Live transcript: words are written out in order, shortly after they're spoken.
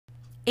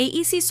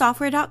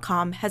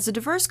AECsoftware.com has a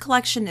diverse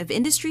collection of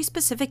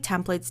industry-specific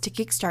templates to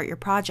kickstart your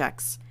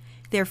projects.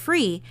 They're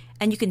free,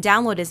 and you can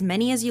download as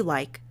many as you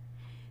like.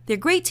 They're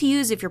great to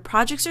use if your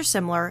projects are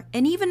similar,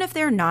 and even if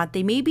they're not,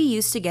 they may be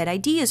used to get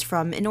ideas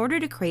from in order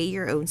to create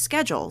your own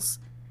schedules.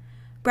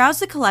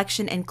 Browse the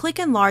collection and click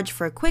Enlarge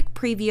for a quick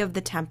preview of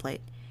the template.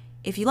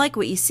 If you like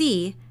what you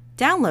see,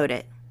 download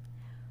it.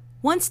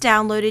 Once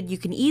downloaded, you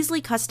can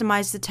easily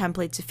customize the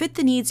template to fit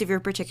the needs of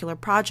your particular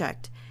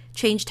project,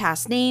 change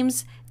task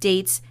names,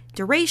 dates,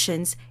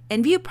 durations,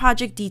 and view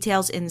project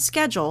details in the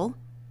schedule,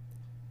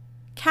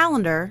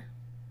 calendar,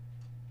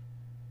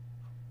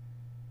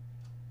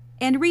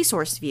 and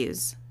resource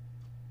views.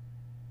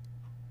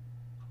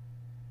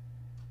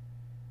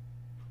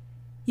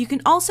 You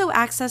can also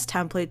access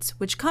templates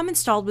which come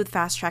installed with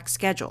FastTrack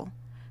Schedule.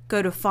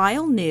 Go to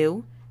File,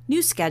 New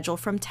Schedule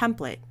from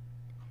Template.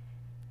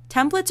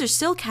 Templates are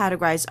still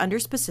categorized under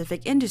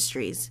specific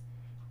industries.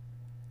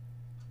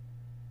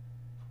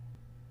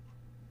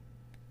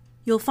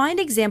 You'll find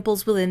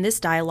examples within this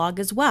dialog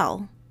as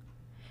well.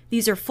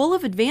 These are full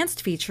of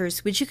advanced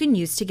features which you can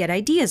use to get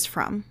ideas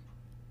from.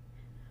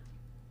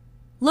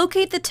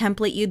 Locate the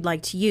template you'd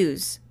like to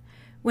use.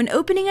 When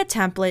opening a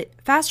template,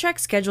 FastTrack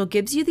Schedule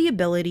gives you the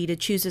ability to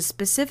choose the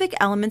specific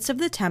elements of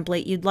the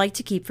template you'd like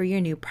to keep for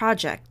your new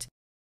project.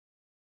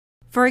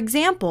 For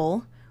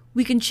example,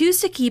 we can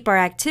choose to keep our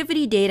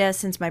activity data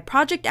since my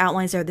project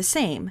outlines are the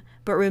same,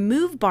 but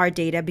remove bar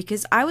data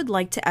because I would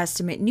like to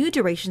estimate new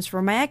durations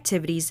for my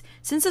activities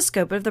since the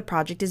scope of the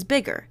project is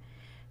bigger.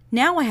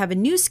 Now I have a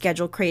new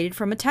schedule created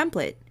from a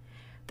template.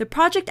 The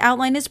project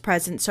outline is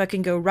present, so I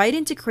can go right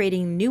into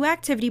creating new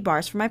activity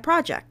bars for my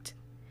project.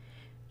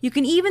 You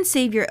can even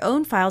save your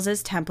own files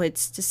as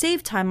templates to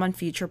save time on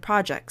future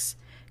projects.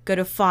 Go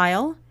to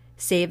File,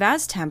 Save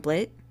as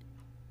Template,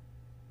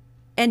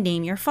 and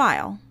name your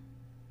file.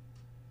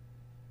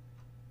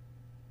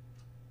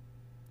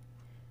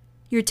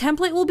 Your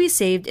template will be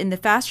saved in the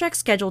FastTrack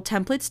Schedule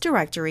Templates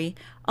directory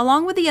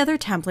along with the other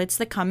templates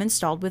that come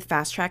installed with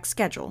FastTrack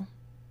Schedule.